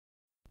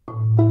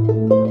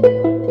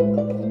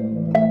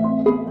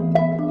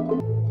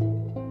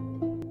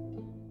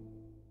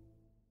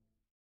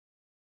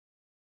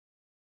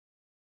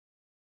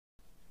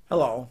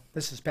Hello,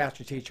 this is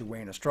Pastor Teacher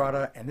Wayne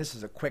Estrada, and this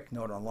is a quick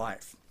note on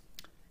life.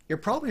 You're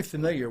probably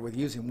familiar with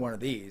using one of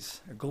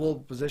these, a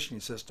global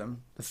positioning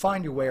system, to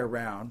find your way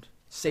around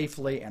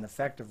safely and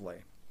effectively.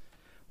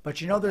 But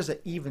you know there's an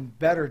even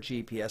better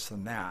GPS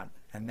than that,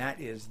 and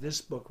that is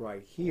this book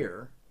right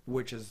here,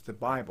 which is the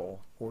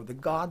Bible, or the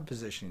God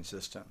Positioning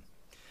System.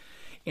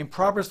 In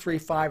Proverbs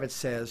 3:5 it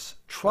says,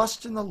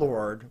 "Trust in the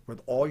Lord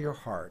with all your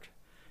heart,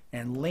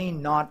 and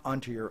lean not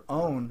unto your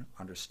own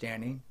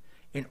understanding.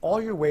 In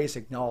all your ways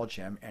acknowledge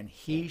him, and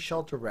he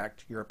shall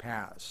direct your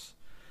paths."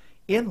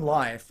 In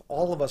life,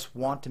 all of us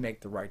want to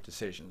make the right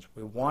decisions.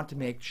 We want to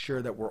make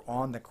sure that we're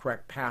on the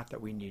correct path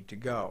that we need to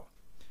go.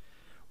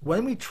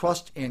 When we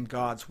trust in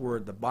God's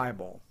Word, the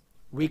Bible,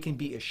 we can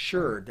be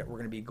assured that we're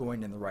going to be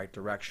going in the right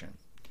direction.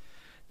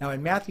 Now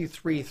in Matthew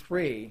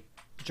 3:3,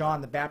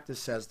 John the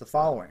Baptist says the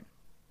following,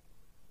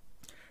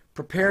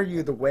 "Prepare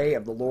you the way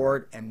of the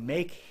Lord, and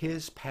make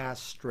his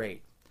paths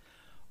straight."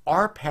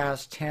 Our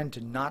paths tend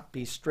to not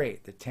be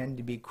straight. They tend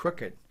to be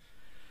crooked.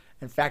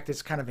 In fact,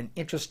 it's kind of an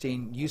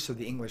interesting use of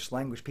the English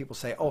language. People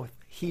say, oh,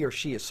 he or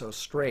she is so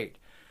straight.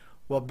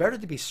 Well, better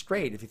to be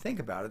straight, if you think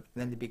about it,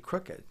 than to be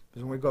crooked.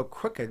 Because when we go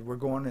crooked, we're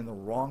going in the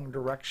wrong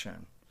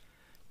direction.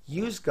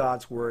 Use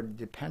God's Word and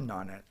depend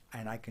on it,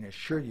 and I can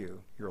assure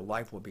you your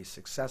life will be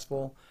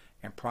successful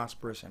and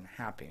prosperous and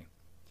happy.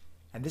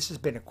 And this has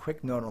been a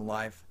quick note on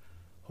life.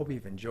 Hope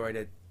you've enjoyed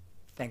it.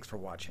 Thanks for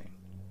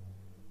watching.